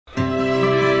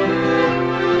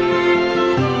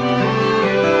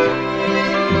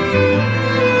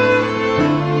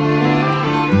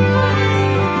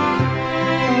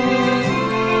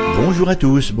Bonjour à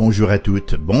tous, bonjour à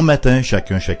toutes, bon matin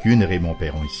chacun, chacune, Raymond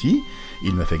Perron ici.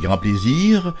 Il me fait grand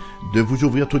plaisir de vous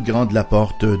ouvrir toute grande la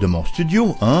porte de mon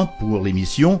studio, pour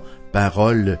l'émission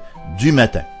Parole du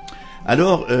matin.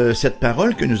 Alors, cette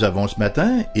parole que nous avons ce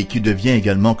matin, et qui devient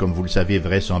également, comme vous le savez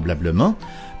vraisemblablement,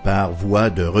 par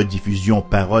voie de rediffusion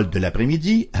Parole de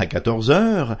l'après-midi à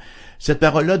 14h, cette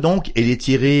parole-là, donc, elle est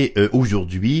tirée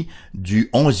aujourd'hui du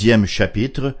 11e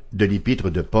chapitre de l'épître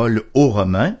de Paul aux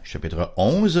Romains, chapitre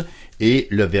 11, et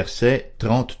le verset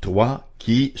 33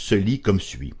 qui se lit comme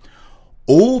suit. «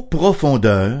 Ô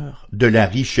profondeur de la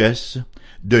richesse,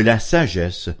 de la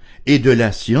sagesse et de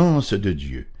la science de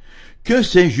Dieu, que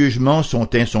ses jugements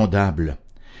sont insondables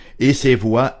et ses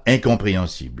voies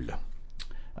incompréhensibles. »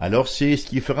 Alors c'est ce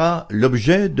qui fera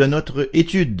l'objet de notre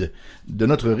étude, de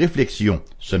notre réflexion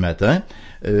ce matin.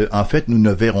 En fait, nous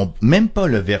ne verrons même pas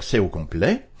le verset au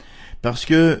complet, parce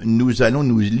que nous allons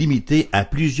nous limiter à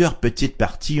plusieurs petites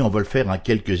parties. On va le faire en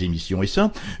quelques émissions. Et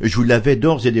ça, je vous l'avais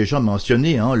d'ores et déjà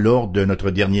mentionné lors de notre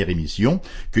dernière émission,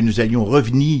 que nous allions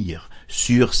revenir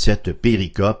sur cette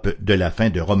péricope de la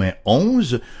fin de Romains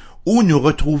 11, où nous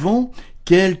retrouvons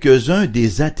quelques-uns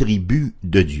des attributs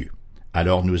de Dieu.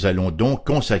 Alors nous allons donc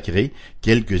consacrer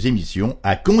quelques émissions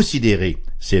à considérer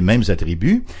ces mêmes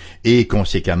attributs et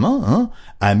conséquemment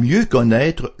à mieux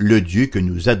connaître le Dieu que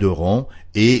nous adorons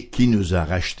et qui nous a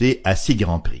rachetés à si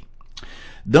grand prix.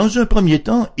 Dans un premier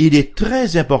temps, il est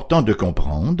très important de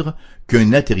comprendre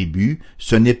qu'un attribut,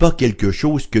 ce n'est pas quelque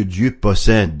chose que Dieu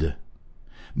possède,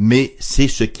 mais c'est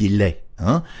ce qu'il est.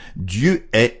 Dieu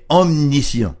est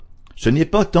omniscient. Ce n'est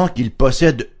pas tant qu'il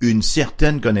possède une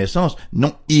certaine connaissance,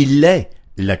 non, il est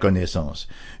la connaissance.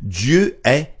 Dieu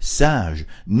est sage.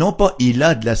 Non pas il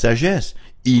a de la sagesse,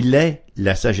 il est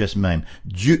la sagesse même.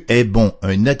 Dieu est bon.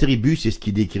 Un attribut, c'est ce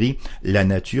qui décrit la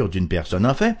nature d'une personne.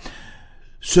 En fait,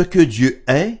 ce que Dieu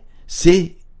est,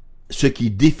 c'est ce qui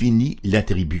définit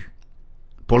l'attribut.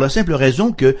 Pour la simple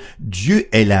raison que Dieu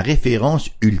est la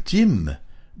référence ultime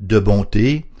de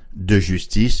bonté, de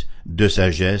justice, de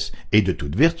sagesse et de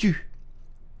toute vertu.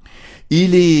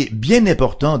 Il est bien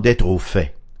important d'être au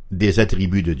fait des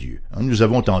attributs de Dieu. Nous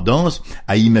avons tendance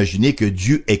à imaginer que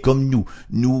Dieu est comme nous.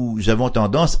 Nous avons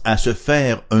tendance à se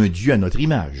faire un Dieu à notre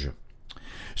image,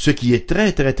 ce qui est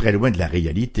très très très loin de la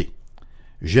réalité.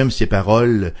 J'aime ces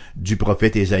paroles du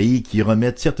prophète Ésaïe qui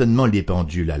remettent certainement les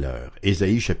pendules à l'heure.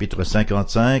 Ésaïe chapitre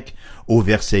 55 au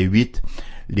verset 8,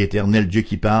 l'Éternel Dieu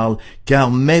qui parle, « Car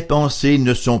mes pensées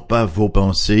ne sont pas vos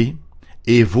pensées,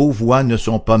 et vos voix ne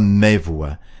sont pas mes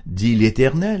voix, dit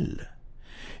l'Éternel. »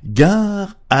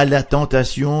 Gare à la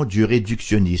tentation du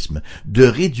réductionnisme, de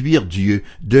réduire Dieu,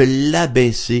 de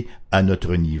l'abaisser à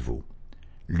notre niveau.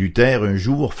 Luther un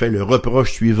jour fait le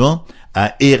reproche suivant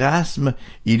à Érasme,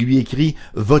 il lui écrit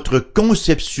 « Votre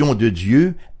conception de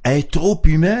Dieu est trop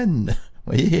humaine. »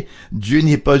 Vous voyez, Dieu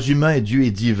n'est pas humain, Dieu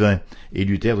est divin. Et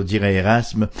Luther dirait à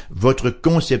Érasme « Votre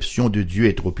conception de Dieu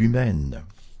est trop humaine. »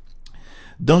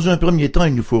 Dans un premier temps,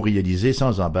 il nous faut réaliser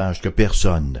sans embâche que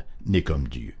personne n'est comme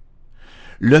Dieu.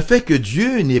 Le fait que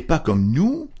Dieu n'est pas comme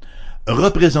nous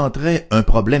représenterait un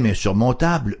problème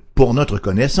insurmontable pour notre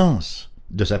connaissance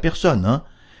de sa personne,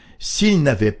 s'il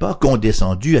n'avait pas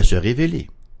condescendu à se révéler.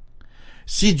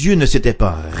 Si Dieu ne s'était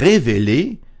pas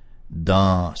révélé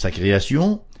dans sa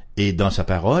création et dans sa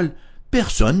parole,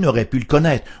 personne n'aurait pu le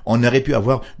connaître. On aurait pu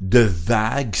avoir de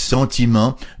vagues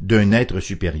sentiments d'un être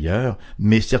supérieur,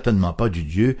 mais certainement pas du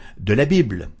Dieu de la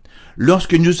Bible.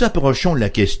 Lorsque nous approchons la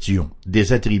question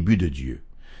des attributs de Dieu,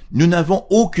 nous n'avons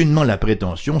aucunement la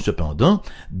prétention, cependant,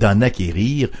 d'en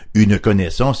acquérir une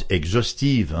connaissance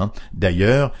exhaustive.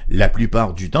 D'ailleurs, la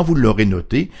plupart du temps, vous l'aurez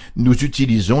noté, nous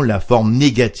utilisons la forme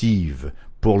négative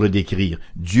pour le décrire.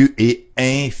 Dieu est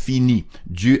infini,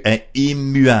 Dieu est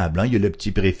immuable. Il y a le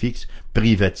petit préfixe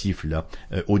privatif là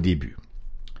au début.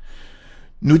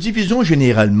 Nous divisons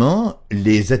généralement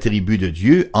les attributs de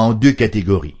Dieu en deux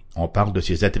catégories. On parle de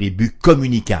ces attributs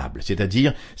communicables,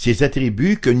 c'est-à-dire ces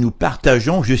attributs que nous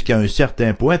partageons jusqu'à un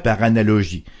certain point par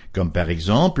analogie. Comme par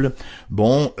exemple,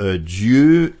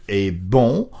 Dieu est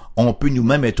bon, on peut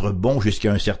nous-mêmes être bon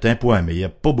jusqu'à un certain point, mais il n'y a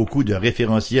pas beaucoup de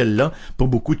référentiels là, pas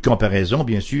beaucoup de comparaisons,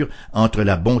 bien sûr, entre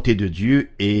la bonté de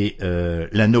Dieu et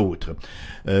la nôtre.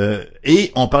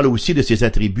 Et on parle aussi de ces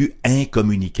attributs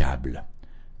incommunicables.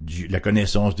 La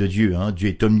connaissance de Dieu, Dieu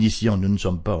est omniscient, nous ne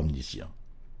sommes pas omniscients.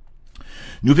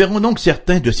 Nous verrons donc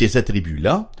certains de ces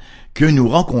attributs-là que nous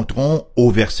rencontrons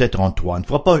au verset 33. On ne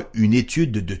fera pas une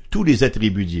étude de tous les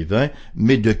attributs divins,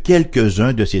 mais de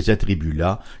quelques-uns de ces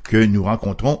attributs-là que nous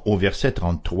rencontrons au verset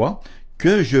 33,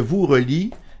 que je vous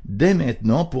relis dès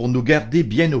maintenant pour nous garder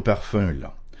bien au parfum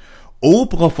là. Ô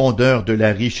profondeur de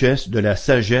la richesse, de la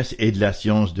sagesse et de la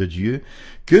science de Dieu,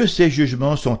 que ses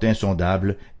jugements sont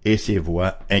insondables et ses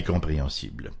voies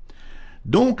incompréhensibles.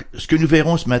 Donc, ce que nous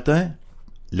verrons ce matin,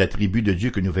 l'attribut de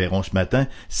Dieu que nous verrons ce matin,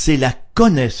 c'est la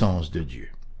connaissance de Dieu.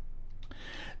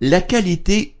 La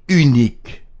qualité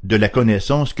unique de la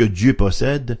connaissance que Dieu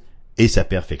possède est sa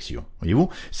perfection. Voyez-vous,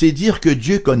 c'est dire que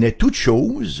Dieu connaît toutes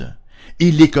choses,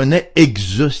 il les connaît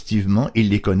exhaustivement, il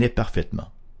les connaît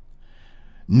parfaitement.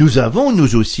 Nous avons,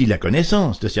 nous aussi, la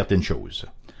connaissance de certaines choses.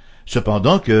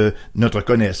 Cependant que notre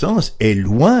connaissance est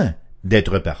loin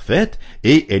d'être parfaite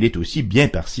et elle est aussi bien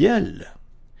partielle.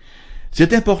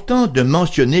 C'est important de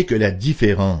mentionner que la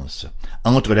différence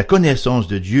entre la connaissance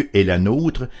de Dieu et la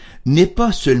nôtre n'est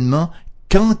pas seulement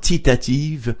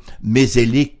quantitative, mais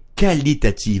elle est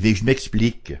qualitative, et je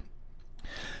m'explique.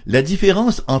 La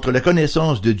différence entre la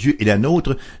connaissance de Dieu et la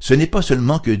nôtre, ce n'est pas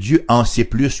seulement que Dieu en sait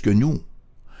plus que nous,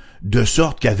 de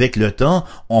sorte qu'avec le temps,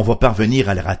 on va parvenir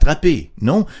à le rattraper.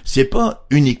 Non, c'est pas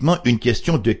uniquement une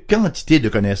question de quantité de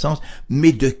connaissances,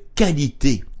 mais de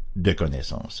qualité de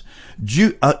connaissance.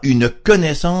 Dieu a une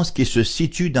connaissance qui se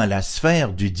situe dans la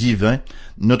sphère du divin.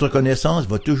 Notre connaissance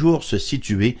va toujours se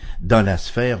situer dans la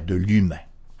sphère de l'humain.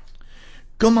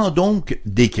 Comment donc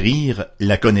décrire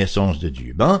la connaissance de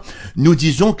Dieu? Nous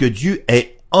disons que Dieu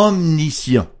est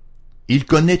omniscient. Il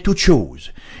connaît toutes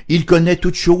choses. Il connaît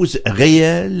toutes choses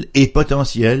réelles et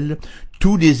potentielles,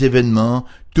 tous les événements,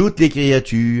 toutes les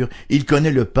créatures. Il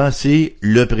connaît le passé,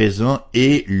 le présent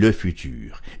et le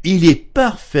futur. Il est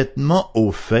parfaitement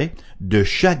au fait de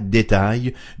chaque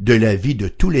détail de la vie de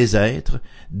tous les êtres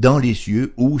dans les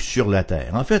cieux ou sur la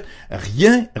terre. En fait,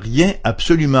 rien,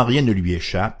 absolument rien ne lui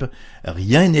échappe.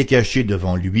 Rien n'est caché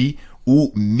devant lui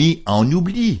ou mis en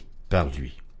oubli par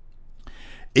lui.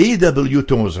 A.W.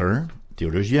 Tozer,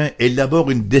 théologien,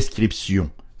 élabore une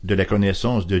description de la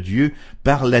connaissance de Dieu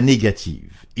par la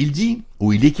négative. Il dit,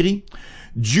 ou il écrit,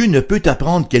 « Dieu ne peut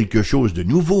apprendre quelque chose de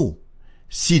nouveau.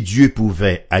 Si Dieu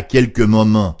pouvait, à quelque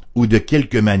moment ou de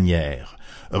quelque manière,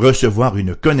 recevoir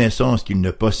une connaissance qu'il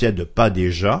ne possède pas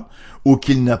déjà ou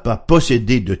qu'il n'a pas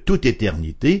possédée de toute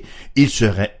éternité, il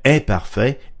serait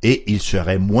imparfait et il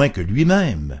serait moins que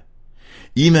lui-même. »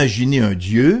 Imaginez un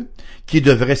Dieu qui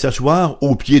devrait s'asseoir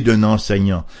au pied d'un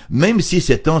enseignant. Même si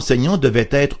cet enseignant devait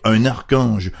être un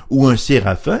archange ou un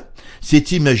séraphin,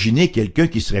 c'est imaginer quelqu'un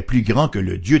qui serait plus grand que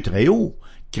le Dieu très haut,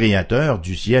 créateur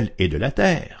du ciel et de la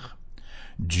terre.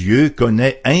 Dieu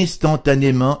connaît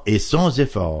instantanément et sans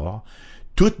effort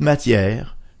toute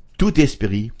matière, tout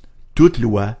esprit, toute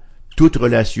loi, toute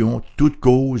relation, toute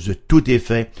cause, tout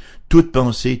effet, toute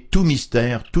pensée, tout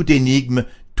mystère, toute énigme,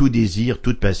 tout désir,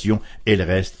 toute passion, et le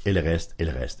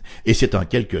reste. Et c'est en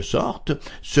quelque sorte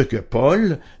ce que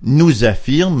Paul nous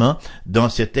affirme dans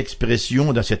cette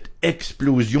expression, dans cette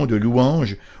explosion de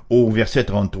louanges au verset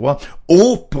 33, «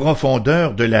 Ô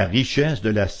profondeur de la richesse,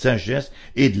 de la sagesse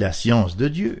et de la science de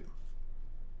Dieu ».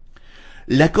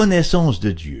 La connaissance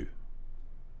de Dieu,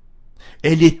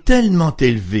 elle est tellement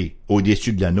élevée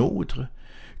au-dessus de la nôtre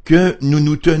que nous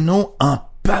nous tenons en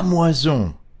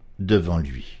pâmoison devant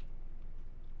lui.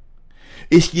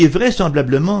 Et ce qui est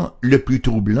vraisemblablement le plus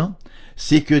troublant,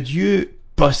 c'est que Dieu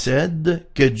possède,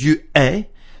 que Dieu est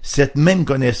cette même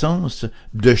connaissance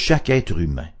de chaque être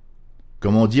humain.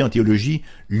 Comme on dit en théologie,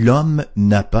 l'homme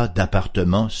n'a pas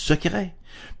d'appartement secret,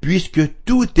 puisque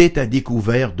tout est à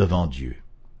découvert devant Dieu.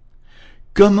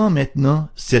 Comment maintenant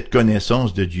cette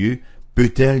connaissance de Dieu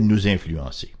peut-elle nous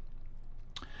influencer?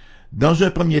 Dans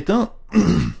un premier temps,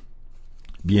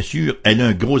 bien sûr, elle a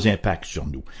un gros impact sur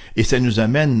nous. Et ça nous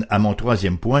amène à mon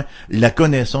troisième point, la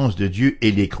connaissance de Dieu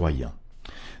et les croyants.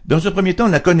 Dans un premier temps,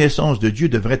 la connaissance de Dieu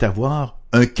devrait avoir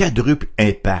un quadruple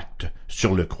impact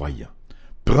sur le croyant.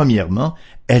 Premièrement,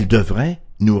 elle devrait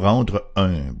nous rendre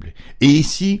humbles. Et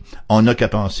ici, on n'a qu'à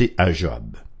penser à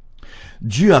Job.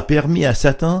 Dieu a permis à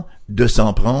Satan de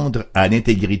s'en prendre à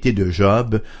l'intégrité de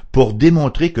Job pour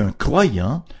démontrer qu'un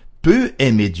croyant peut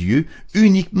aimer Dieu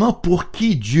uniquement pour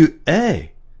qui Dieu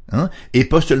est, et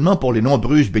pas seulement pour les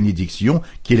nombreuses bénédictions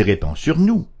qu'il répand sur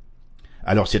nous.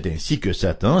 Alors c'est ainsi que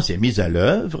Satan s'est mis à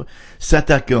l'œuvre,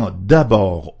 s'attaquant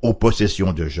d'abord aux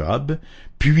possessions de Job,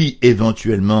 puis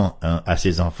éventuellement à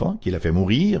ses enfants qu'il a fait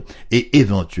mourir, et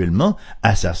éventuellement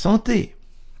à sa santé.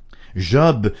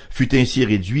 Job fut ainsi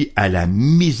réduit à la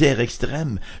misère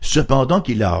extrême, cependant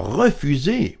qu'il a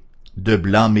refusé de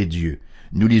blâmer Dieu.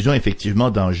 Nous lisons effectivement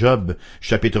dans Job,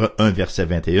 chapitre 1, verset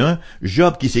 21,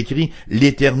 Job qui s'écrit «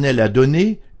 L'Éternel a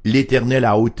donné, l'Éternel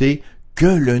a ôté, que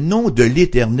le nom de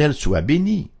l'Éternel soit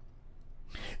béni. »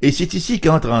 Et c'est ici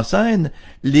qu'entrent en scène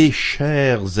les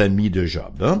chers amis de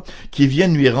Job, qui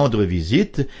viennent lui rendre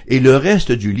visite, et le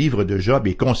reste du livre de Job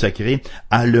est consacré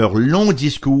à leur long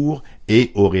discours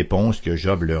et aux réponses que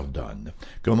Job leur donne.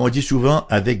 Comme on dit souvent,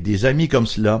 avec des amis comme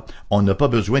cela, on n'a pas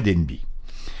besoin d'ennemis.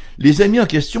 Les amis en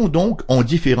question, donc, ont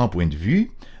différents points de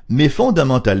vue, mais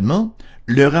fondamentalement,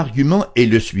 leur argument est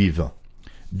le suivant.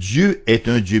 Dieu est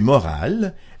un Dieu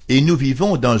moral, et nous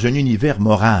vivons dans un univers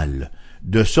moral,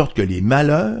 de sorte que les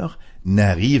malheurs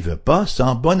n'arrivent pas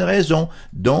sans bonne raison.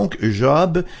 Donc,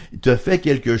 Job te fait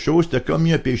quelque chose, t'as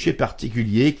commis un péché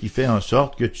particulier qui fait en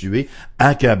sorte que tu es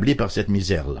accablé par cette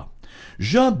misère-là.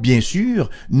 Job, bien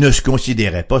sûr, ne se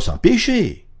considérait pas sans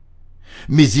péché,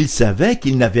 mais il savait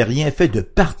qu'il n'avait rien fait de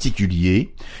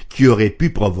particulier qui aurait pu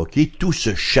provoquer tout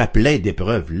ce chapelet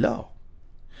d'épreuves-là.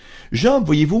 Job,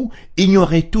 voyez-vous,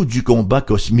 ignorait tout du combat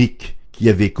cosmique qui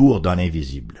avait cours dans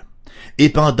l'invisible. Et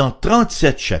pendant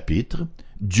 37 chapitres,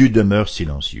 Dieu demeure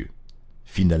silencieux.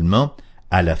 Finalement,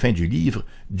 à la fin du livre,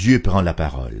 Dieu prend la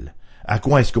parole. À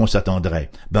quoi est-ce qu'on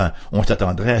s'attendrait? On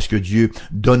s'attendrait à ce que Dieu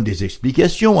donne des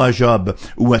explications à Job,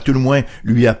 ou à tout le moins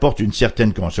lui apporte une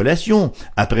certaine consolation,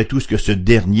 après tout ce que ce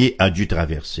dernier a dû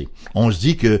traverser. On se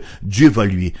dit que Dieu va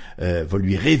lui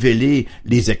révéler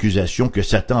les accusations que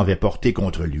Satan avait portées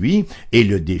contre lui, et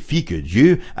le défi que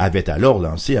Dieu avait alors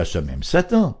lancé à ce même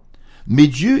Satan. Mais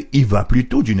Dieu y va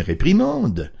plutôt d'une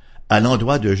réprimande à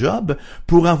l'endroit de Job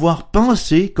pour avoir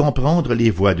pensé comprendre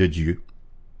les voies de Dieu.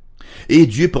 Et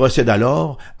Dieu procède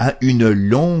alors à une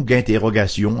longue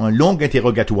interrogation, un long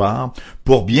interrogatoire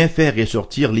pour bien faire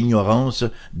ressortir l'ignorance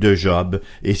de Job.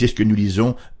 Et c'est ce que nous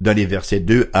lisons dans les versets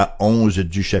 2 à 11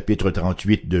 du chapitre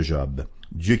 38 de Job.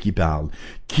 Dieu qui parle.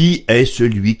 « Qui est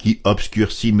celui qui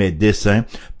obscurcit mes desseins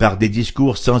par des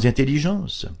discours sans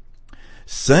intelligence ?»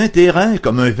 Saint terrain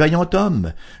comme un vaillant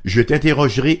homme, je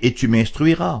t'interrogerai et tu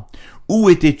m'instruiras. Où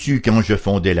étais-tu quand je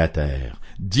fondais la terre?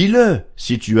 Dis-le,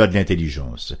 si tu as de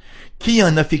l'intelligence. Qui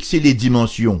en a fixé les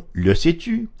dimensions, le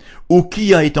sais-tu? Ou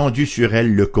qui a étendu sur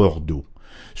elles le cordeau?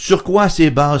 Sur quoi ces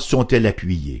bases sont-elles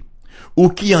appuyées? Ou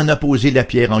qui en a posé la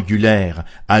pierre angulaire,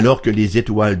 alors que les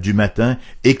étoiles du matin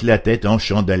éclataient en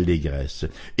chants d'allégresse,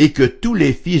 et que tous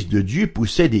les fils de Dieu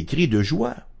poussaient des cris de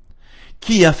joie?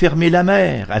 Qui a fermé la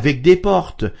mer avec des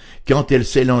portes quand elle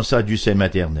s'élança du sein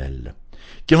maternel?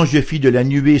 Quand je fis de la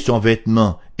nuée son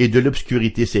vêtement et de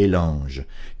l'obscurité ses langes,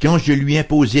 quand je lui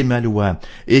imposai ma loi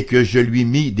et que je lui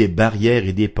mis des barrières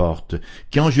et des portes,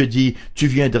 quand je dis « Tu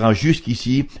viendras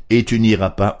jusqu'ici et tu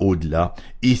n'iras pas au-delà,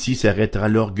 ici s'arrêtera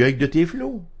l'orgueil de tes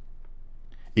flots. »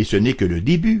 Et ce n'est que le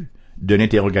début de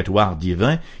l'interrogatoire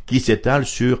divin qui s'étale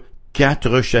sur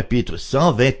 4 chapitres,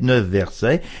 129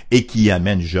 versets, et qui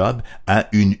amène Job à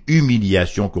une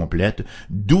humiliation complète,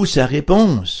 d'où sa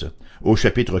réponse. Au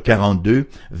chapitre 42,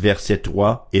 verset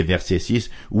 3 et verset 6,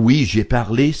 « Oui, j'ai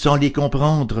parlé sans les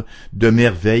comprendre, de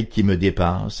merveilles qui me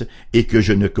dépassent et que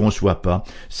je ne conçois pas.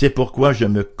 C'est pourquoi je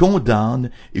me condamne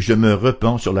et je me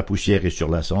repens sur la poussière et sur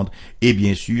la cendre. » Et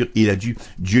bien sûr,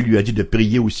 Dieu lui a dit de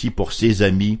prier aussi pour ses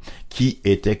amis qui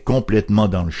étaient complètement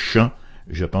dans le champ.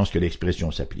 Je pense que l'expression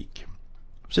s'applique.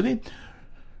 Vous savez,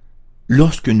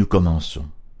 lorsque nous commençons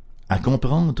à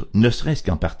comprendre, ne serait-ce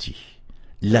qu'en partie,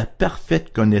 la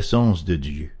parfaite connaissance de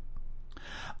Dieu,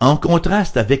 en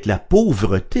contraste avec la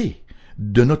pauvreté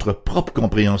de notre propre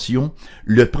compréhension,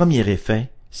 le premier effet,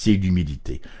 c'est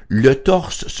l'humilité. Le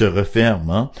torse se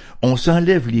referme, on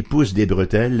s'enlève les pouces des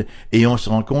bretelles et on se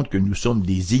rend compte que nous sommes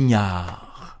des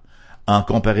ignares en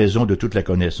comparaison de toute la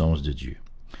connaissance de Dieu.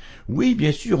 Oui,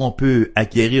 bien sûr, on peut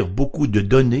acquérir beaucoup de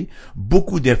données,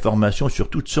 beaucoup d'informations sur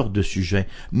toutes sortes de sujets,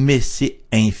 mais c'est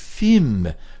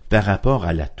infime par rapport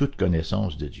à la toute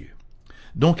connaissance de Dieu.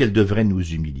 Donc, elle devrait nous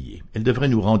humilier, elle devrait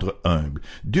nous rendre humbles.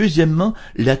 Deuxièmement,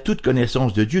 la toute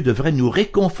connaissance de Dieu devrait nous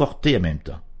réconforter en même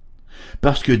temps.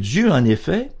 Parce que Dieu, en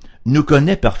effet, nous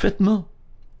connaît parfaitement.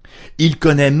 Il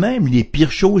connaît même les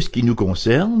pires choses qui nous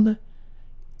concernent,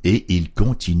 et il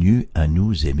continue à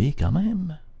nous aimer quand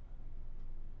même.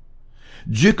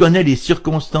 Dieu connaît les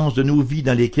circonstances de nos vies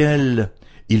dans lesquelles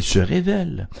il se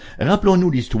révèle.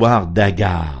 Rappelons-nous l'histoire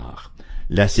d'Agar,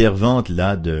 la servante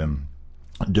là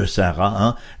de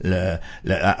Sarah,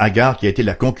 Agar qui a été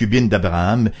la concubine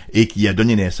d'Abraham et qui a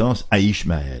donné naissance à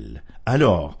Ishmaël.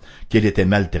 Alors qu'elle était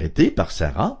maltraitée par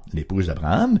Sarah, l'épouse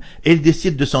d'Abraham, elle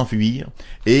décide de s'enfuir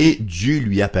et Dieu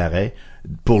lui apparaît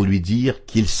pour lui dire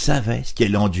qu'il savait ce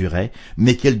qu'elle endurait,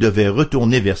 mais qu'elle devait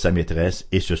retourner vers sa maîtresse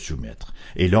et se soumettre.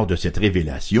 Et lors de cette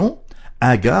révélation,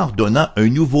 Agar donna un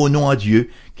nouveau nom à Dieu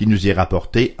qui nous est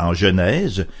rapporté en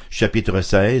Genèse, chapitre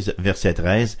 16, verset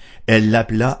 13. Elle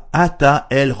l'appela Ata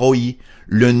El Roi,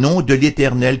 le nom de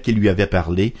l'Éternel qui lui avait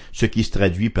parlé, ce qui se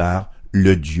traduit par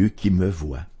le Dieu qui me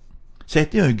voit. Ça a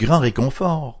été un grand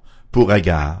réconfort pour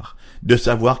Agar de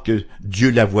savoir que Dieu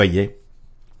la voyait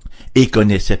et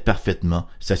connaissait parfaitement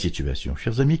sa situation.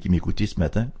 Chers amis qui m'écoutez ce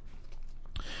matin,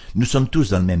 nous sommes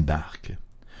tous dans le même barque.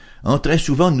 Très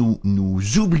souvent,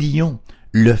 nous oublions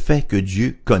le fait que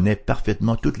Dieu connaît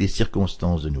parfaitement toutes les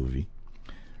circonstances de nos vies.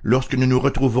 Lorsque nous nous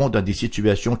retrouvons dans des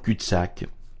situations cul-de-sac,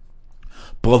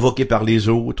 provoquées par les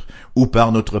autres ou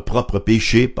par notre propre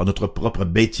péché, par notre propre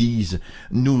bêtise,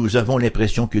 nous avons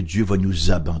l'impression que Dieu va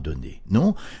nous abandonner.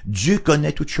 Non, Dieu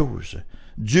connaît toutes choses.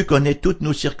 Dieu connaît toutes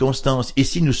nos circonstances, et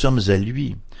si nous sommes à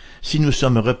lui, si nous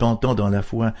sommes repentants dans la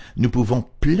foi, nous pouvons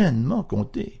pleinement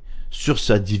compter sur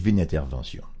sa divine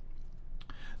intervention.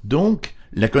 Donc,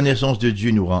 la connaissance de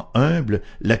Dieu nous rend humbles,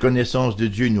 la connaissance de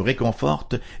Dieu nous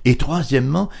réconforte, et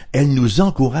troisièmement, elle nous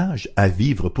encourage à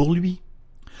vivre pour lui.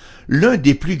 L'un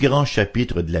des plus grands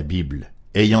chapitres de la Bible,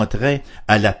 ayant trait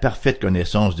à la parfaite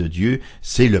connaissance de Dieu,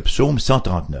 c'est le psaume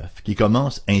 139, qui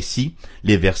commence ainsi,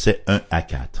 les versets 1 à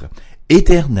 4. «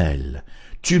 Éternel,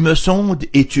 tu me sondes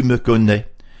et tu me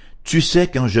connais. Tu sais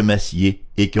quand je m'assieds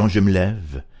et quand je me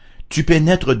lève. Tu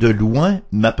pénètres de loin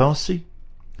ma pensée.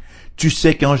 Tu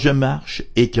sais quand je marche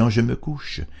et quand je me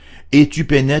couche. Et tu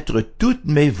pénètres toutes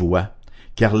mes voies,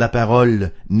 car la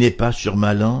parole n'est pas sur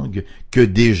ma langue, que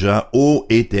déjà, ô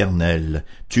Éternel,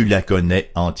 tu la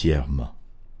connais entièrement. »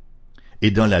 Et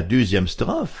dans la deuxième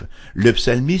strophe, le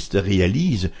psalmiste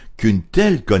réalise qu'une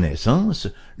telle connaissance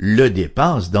le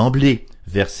dépasse d'emblée.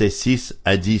 Versets 6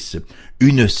 à 10. «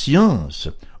 Une science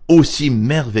aussi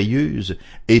merveilleuse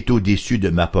est au-dessus de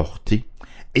ma portée.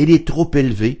 Elle est trop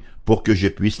élevée pour que je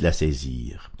puisse la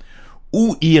saisir.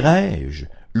 Où irai-je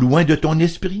loin de ton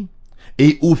esprit?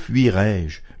 Et où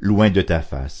fuirai-je loin de ta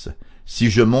face? Si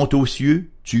je monte aux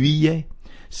cieux, tu y es.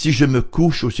 Si je me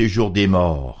couche au séjour des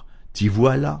morts, t'y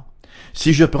voilà.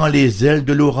 Si je prends les ailes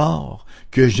de l'aurore,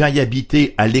 que j'aille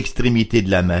habiter à l'extrémité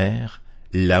de la mer,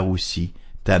 là aussi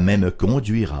ta main me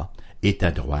conduira et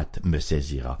ta droite me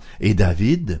saisira. » Et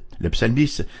David, le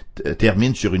psalmiste,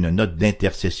 termine sur une note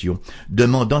d'intercession,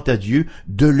 demandant à Dieu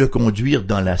de le conduire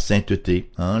dans la sainteté.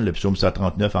 Le psaume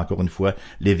 139, encore une fois,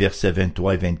 les versets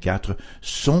 23 et 24. «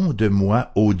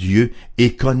 Sonde-moi, ô Dieu,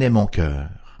 et connais mon cœur.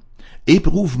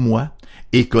 Éprouve-moi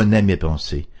et connais mes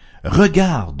pensées.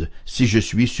 Regarde si je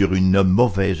suis sur une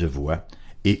mauvaise voie,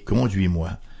 et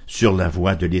conduis-moi sur la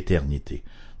voie de l'éternité. »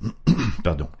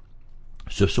 Pardon.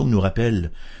 Ce psaume nous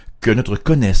rappelle que notre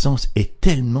connaissance est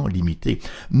tellement limitée.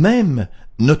 Même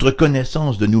notre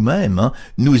connaissance de nous-mêmes,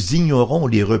 nous ignorons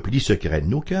les replis secrets de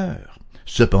nos cœurs.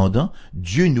 Cependant,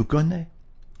 Dieu nous connaît.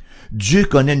 Dieu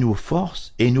connaît nos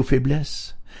forces et nos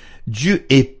faiblesses. Dieu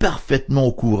est parfaitement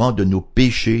au courant de nos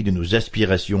péchés, de nos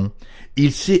aspirations.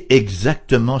 Il sait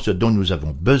exactement ce dont nous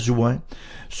avons besoin,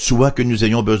 soit que nous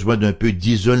ayons besoin d'un peu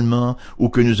d'isolement, ou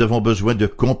que nous avons besoin de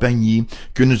compagnie,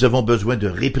 que nous avons besoin de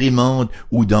réprimande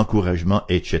ou d'encouragement,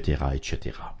 etc.,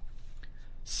 etc.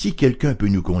 Si quelqu'un peut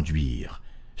nous conduire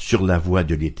sur la voie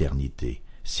de l'éternité,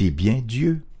 c'est bien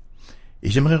Dieu. Et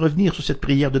j'aimerais revenir sur cette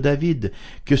prière de David,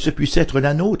 que ce puisse être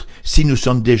la nôtre, si nous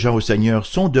sommes déjà au Seigneur.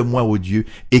 Sonde-moi, ô Dieu,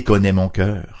 et connais mon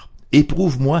cœur.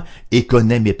 Éprouve-moi et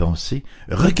connais mes pensées.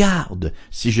 Regarde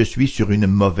si je suis sur une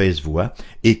mauvaise voie,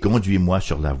 et conduis-moi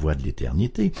sur la voie de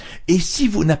l'éternité. Et si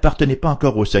vous n'appartenez pas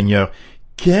encore au Seigneur,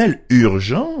 quelle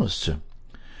urgence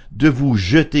de vous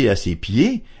jeter à ses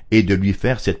pieds et de lui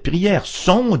faire cette prière.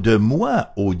 Sonde-moi,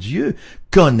 ô Dieu,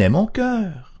 connais mon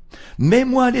cœur.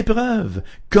 Mets-moi à l'épreuve,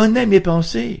 connais mes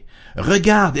pensées.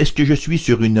 Regarde, est-ce que je suis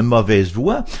sur une mauvaise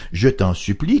voie? Je t'en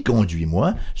supplie,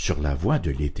 conduis-moi sur la voie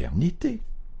de l'éternité.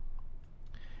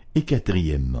 Et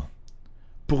quatrièmement,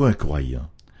 pour un croyant,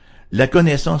 la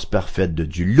connaissance parfaite de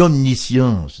Dieu,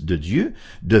 l'omniscience de Dieu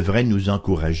devrait nous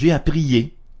encourager à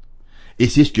prier. Et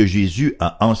c'est ce que Jésus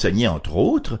a enseigné, entre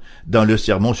autres, dans le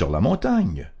Sermon sur la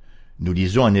montagne. Nous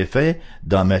lisons en effet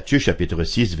dans Matthieu chapitre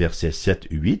 6 versets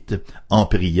 7-8, « En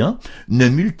priant, ne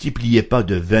multipliez pas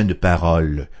de vaines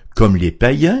paroles, comme les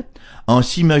païens, en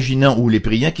s'imaginant, ou les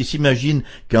priants qui s'imaginent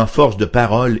qu'en force de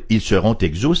paroles ils seront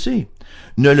exaucés.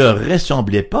 Ne leur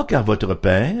ressemblez pas, car votre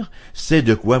Père sait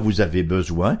de quoi vous avez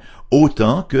besoin,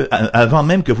 autant que, avant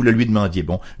même que vous le lui demandiez. »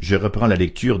 Bon, je reprends la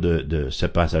lecture de ce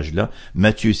passage-là,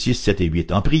 Matthieu 6, 7 et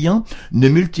 8. « En priant, ne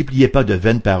multipliez pas de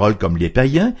vaines paroles comme les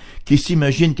païens, qui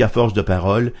s'imaginent qu'à force de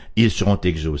paroles, ils seront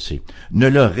exaucés. Ne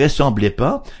leur ressemblez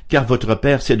pas, car votre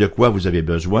Père sait de quoi vous avez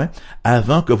besoin,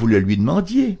 avant que vous le lui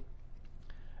demandiez. »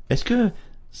 Est-ce que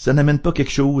Ça n'amène pas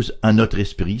quelque chose à notre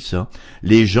esprit, ça.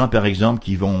 Les gens, par exemple,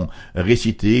 qui vont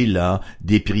réciter là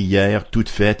des prières toutes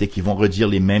faites et qui vont redire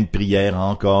les mêmes prières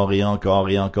encore et encore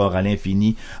et encore à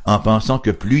l'infini, en pensant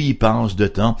que plus ils passent de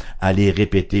temps à les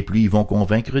répéter, plus ils vont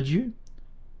convaincre Dieu.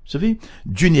 Vous savez,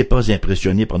 Dieu n'est pas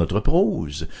impressionné par notre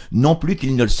prose, non plus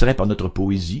qu'il ne le serait par notre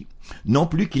poésie, non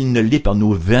plus qu'il ne l'est par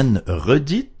nos veines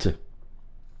redites.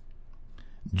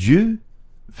 Dieu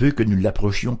veut que nous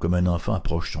l'approchions comme un enfant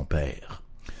approche son père.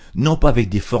 Non pas avec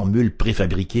des formules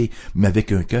préfabriquées, mais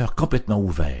avec un cœur complètement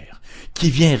ouvert, qui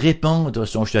vient répandre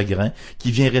son chagrin,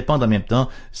 qui vient répandre en même temps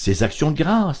ses actions de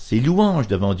grâce, ses louanges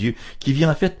devant Dieu, qui vient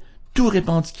en fait tout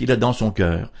répandre ce qu'il a dans son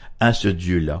cœur à ce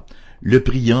Dieu-là, le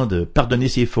priant de pardonner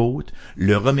ses fautes,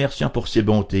 le remerciant pour ses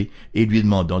bontés et lui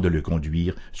demandant de le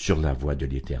conduire sur la voie de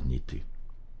l'éternité.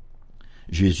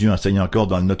 Jésus enseigne encore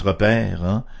dans le Notre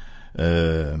Père,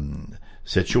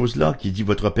 cette chose-là qui dit «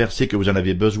 Votre Père sait que vous en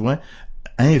avez besoin »,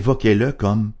 invoquez-le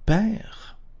comme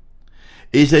Père.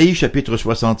 Ésaïe chapitre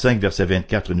 65 verset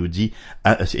 24 nous dit,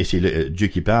 et c'est Dieu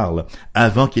qui parle, «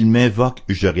 Avant qu'ils m'invoquent,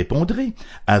 je répondrai.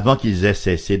 Avant qu'ils aient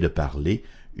cessé de parler,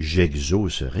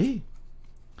 j'exaucerai. »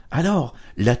 Alors,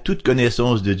 la toute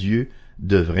connaissance de Dieu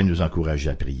devrait nous encourager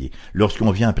à prier.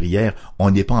 Lorsqu'on vient en prière,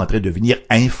 on n'est pas en train de venir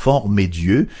informer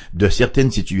Dieu de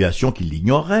certaines situations qu'il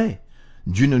ignorait.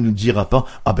 Dieu ne nous dira pas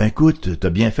 « Ah ben écoute, t'as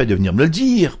bien fait de venir me le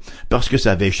dire, parce que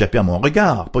ça avait échappé à mon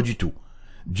regard. » Pas du tout.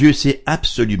 Dieu sait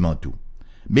absolument tout.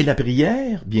 Mais la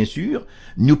prière, bien sûr,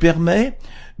 nous permet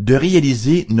de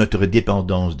réaliser notre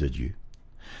dépendance de Dieu.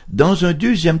 Dans un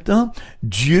deuxième temps,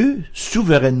 Dieu,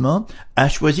 souverainement, a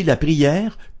choisi la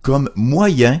prière comme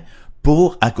moyen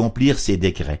pour accomplir ses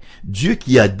décrets. Dieu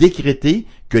qui a décrété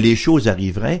que les choses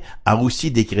arriveraient, a aussi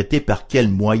décrété par quels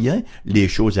moyens les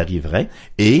choses arriveraient,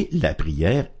 et la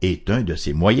prière est un de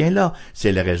ces moyens-là.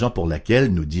 C'est la raison pour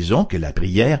laquelle nous disons que la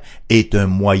prière est un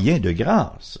moyen de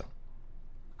grâce.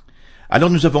 Alors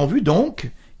nous avons vu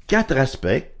donc 4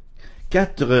 aspects,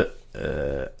 4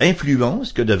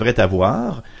 influences que devrait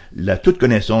avoir la toute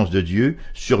connaissance de Dieu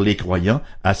sur les croyants,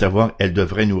 à savoir, elle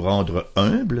devrait nous rendre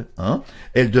humbles,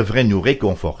 elle devrait nous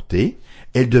réconforter,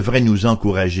 elle devrait nous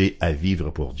encourager à vivre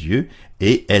pour Dieu,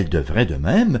 et elle devrait de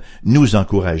même nous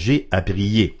encourager à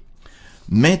prier.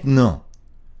 Maintenant,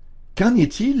 qu'en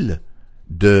est-il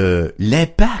de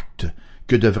l'impact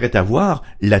que devrait avoir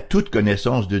la toute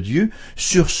connaissance de Dieu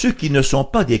sur ceux qui ne sont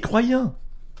pas des croyants?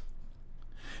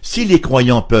 Si les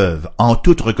croyants peuvent, en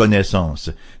toute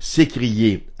reconnaissance,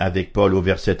 s'écrier avec Paul au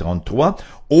verset 33,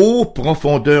 « Ô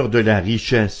profondeur de la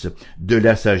richesse, de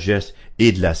la sagesse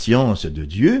et de la science de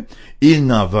Dieu », il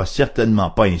n'en va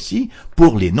certainement pas ainsi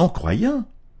pour les non-croyants.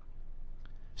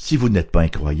 Si vous n'êtes pas un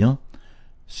croyant,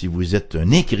 si vous êtes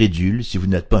un incrédule, si vous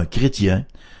n'êtes pas un chrétien,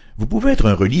 vous pouvez être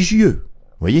un religieux.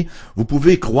 Voyez, vous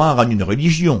pouvez croire en une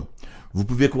religion. Vous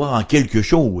pouvez croire en quelque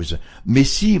chose, mais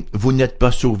si vous n'êtes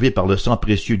pas sauvé par le sang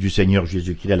précieux du Seigneur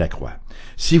Jésus-Christ à la croix,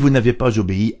 si vous n'avez pas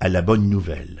obéi à la bonne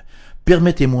nouvelle,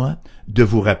 permettez-moi de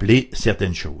vous rappeler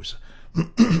certaines choses.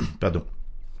 Pardon.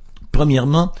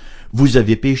 Premièrement, vous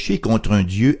avez péché contre un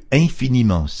Dieu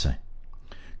infiniment saint.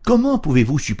 Comment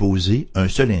pouvez-vous supposer un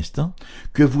seul instant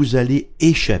que vous allez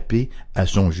échapper à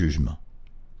son jugement?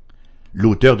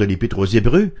 L'auteur de l'Épître aux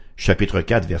Hébreux, chapitre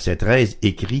 4, verset 13,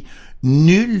 écrit «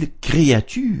 Nulle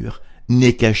créature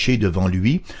n'est cachée devant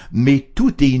lui, mais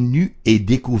tout est nu et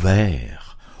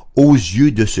découvert aux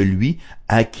yeux de celui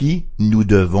à qui nous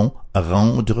devons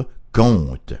rendre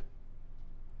compte. »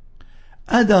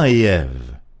 Adam et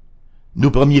Ève,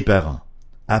 nos premiers parents,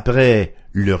 après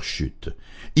leur chute,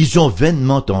 ils ont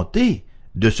vainement tenté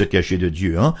de se cacher de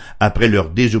Dieu, après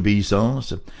leur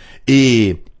désobéissance,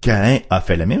 et Caïn a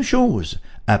fait la même chose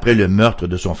après le meurtre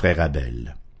de son frère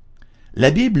Abel.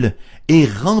 La Bible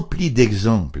est remplie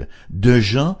d'exemples de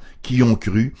gens qui ont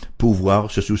cru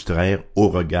pouvoir se soustraire au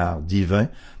regard divin,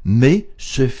 mais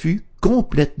ce fut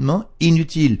complètement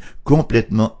inutile,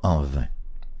 complètement en vain.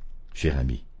 Cher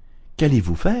ami,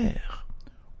 qu'allez-vous faire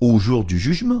au jour du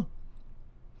jugement?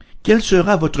 Quelle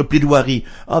sera votre plaidoirie?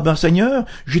 « Ah ben Seigneur,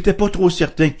 j'étais pas trop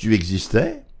certain que tu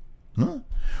existais. »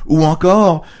 Ou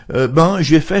encore,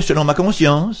 j'ai fait selon ma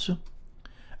conscience.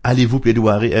 Allez-vous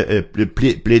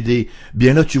plaider,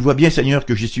 bien là tu vois bien Seigneur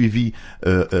que j'ai suivi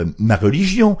ma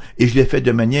religion et je l'ai fait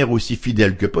de manière aussi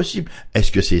fidèle que possible.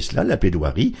 Est-ce que c'est cela la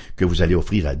plaidoirie que vous allez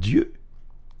offrir à Dieu?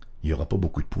 Il n'y aura pas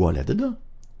beaucoup de poids là-dedans.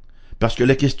 Parce que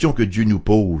la question que Dieu nous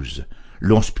pose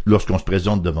lorsqu'on se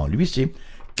présente devant lui, c'est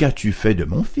 « Qu'as-tu fait de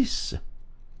mon fils ?»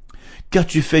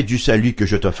 Qu'as-tu fait du salut que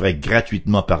je t'offrais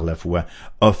gratuitement par la foi,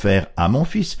 offert à mon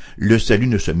fils? Le salut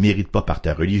ne se mérite pas par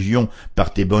ta religion,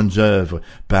 par tes bonnes œuvres,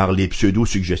 par les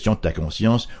pseudo-suggestions de ta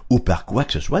conscience, ou par quoi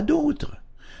que ce soit d'autre.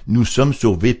 Nous sommes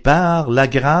sauvés par la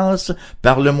grâce,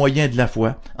 par le moyen de la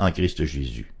foi en Christ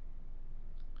Jésus.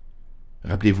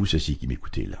 Rappelez-vous ceci qui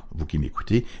m'écoutez là, vous qui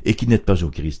m'écoutez et qui n'êtes pas au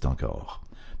Christ encore.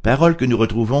 Parole que nous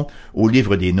retrouvons au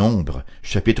livre des Nombres,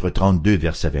 chapitre 32,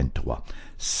 verset 23.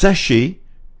 Sachez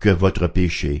que votre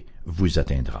péché vous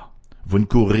atteindra. Vous ne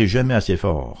courrez jamais assez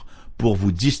fort pour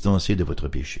vous distancer de votre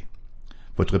péché.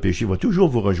 Votre péché va toujours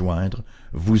vous rejoindre,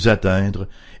 vous atteindre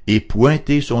et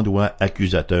pointer son doigt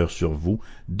accusateur sur vous.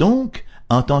 Donc,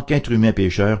 en tant qu'être humain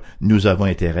pécheur, nous avons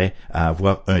intérêt à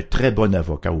avoir un très bon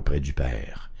avocat auprès du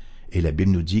Père. Et la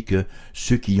Bible nous dit que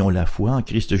ceux qui ont la foi en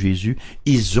Christ Jésus,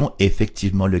 ils ont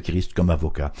effectivement le Christ comme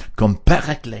avocat, comme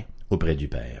paraclet auprès du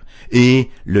Père. Et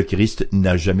le Christ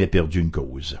n'a jamais perdu une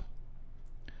cause.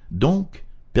 Donc,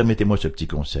 permettez-moi ce petit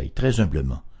conseil, très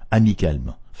humblement,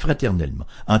 amicalement, fraternellement,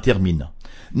 en terminant.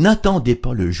 N'attendez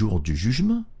pas le jour du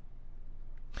jugement.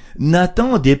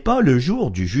 N'attendez pas le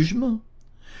jour du jugement.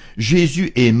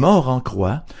 Jésus est mort en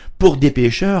croix pour des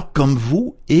pécheurs comme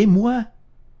vous et moi.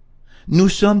 Nous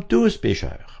sommes tous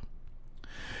pécheurs.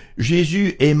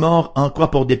 Jésus est mort en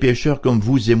croix pour des pécheurs comme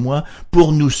vous et moi,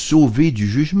 pour nous sauver du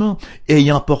jugement,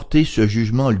 ayant porté ce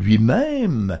jugement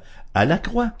lui-même à la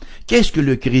croix. Qu'est-ce que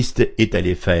le Christ est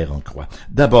allé faire en croix?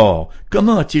 D'abord,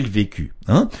 comment a-t-il vécu?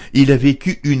 Il a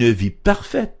vécu une vie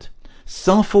parfaite,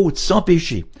 sans faute, sans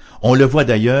péché. On le voit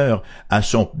d'ailleurs à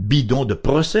son bidon de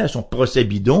procès, à son procès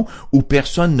bidon, où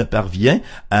personne ne parvient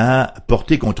à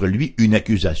porter contre lui une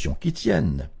accusation qui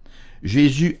tienne.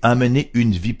 Jésus a mené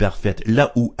une vie parfaite.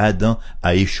 Là où Adam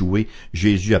a échoué,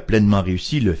 Jésus a pleinement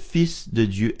réussi. Le Fils de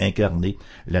Dieu incarné,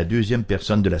 la deuxième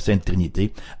personne de la Sainte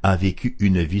Trinité, a vécu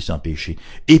une vie sans péché.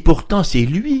 Et pourtant, c'est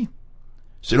lui,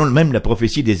 selon même la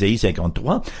prophétie d'Ésaïe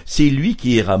 53, c'est lui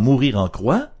qui ira mourir en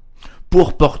croix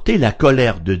pour porter la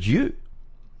colère de Dieu,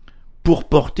 pour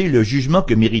porter le jugement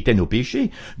que méritaient nos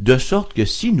péchés, de sorte que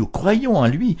si nous croyons en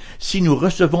lui, si nous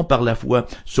recevons par la foi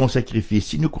son sacrifice,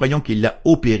 si nous croyons qu'il l'a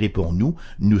opéré pour nous,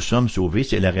 nous sommes sauvés.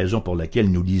 C'est la raison pour laquelle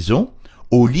nous lisons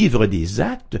au livre des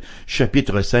Actes,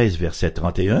 chapitre 16, verset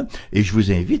 31, et je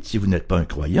vous invite, si vous n'êtes pas un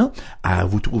croyant, à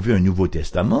vous trouver un Nouveau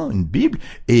Testament, une Bible,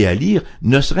 et à lire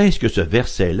ne serait-ce que ce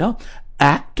verset-là,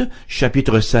 Actes,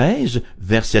 chapitre 16,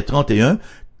 verset 31,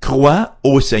 crois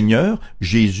au Seigneur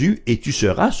Jésus et tu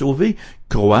seras sauvé.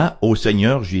 Crois au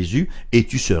Seigneur Jésus et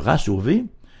tu seras sauvé.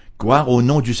 Croire au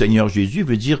nom du Seigneur Jésus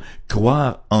veut dire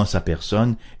croire en sa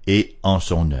personne et en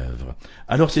son œuvre.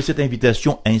 Alors c'est cette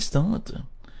invitation instante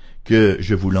que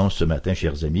je vous lance ce matin,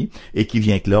 chers amis, et qui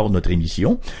vient clore notre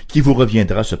émission, qui vous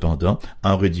reviendra cependant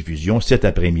en rediffusion cet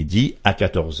après-midi à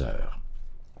 14 heures.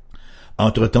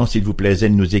 Entre-temps, s'il vous plaisait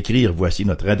de nous écrire, voici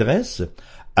notre adresse,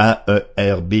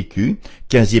 AERBQ,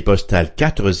 casier postal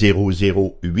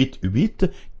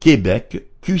 40088, Québec,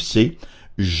 QC,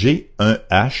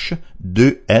 G1H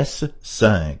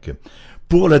 2S5.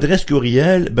 Pour l'adresse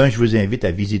courriel, je vous invite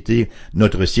à visiter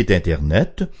notre site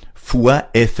internet,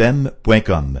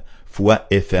 foifm.com.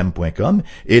 foifm.com,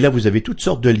 et là vous avez toutes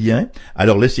sortes de liens.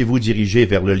 Alors laissez-vous diriger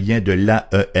vers le lien de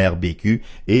l'AERBQ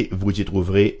et vous y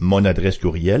trouverez mon adresse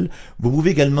courriel. Vous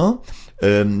pouvez également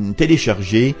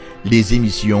télécharger les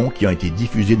émissions qui ont été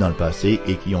diffusées dans le passé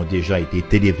et qui ont déjà été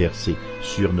téléversées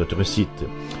sur notre site.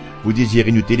 Vous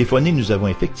désirez nous téléphoner, nous avons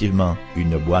effectivement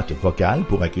une boîte vocale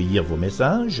pour accueillir vos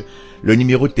messages. Le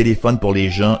numéro de téléphone pour les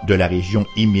gens de la région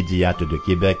immédiate de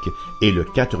Québec est le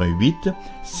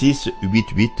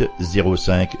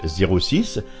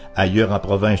 418-688-0506. Ailleurs en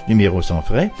province, numéro sans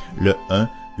frais, le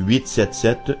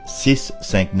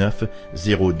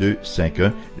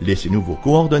 1-877-659-0251. Laissez-nous vos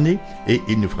coordonnées et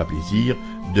il nous fera plaisir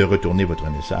de retourner votre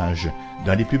message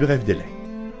dans les plus brefs délais.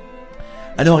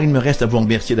 Alors, il me reste à vous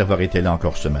remercier d'avoir été là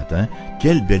encore ce matin.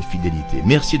 Quelle belle fidélité.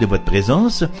 Merci de votre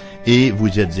présence et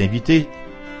vous êtes invités,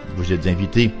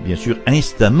 bien sûr,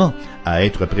 instamment à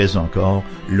être présents encore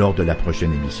lors de la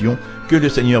prochaine émission. Que le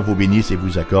Seigneur vous bénisse et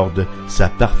vous accorde sa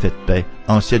parfaite paix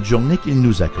en cette journée qu'il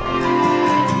nous accorde.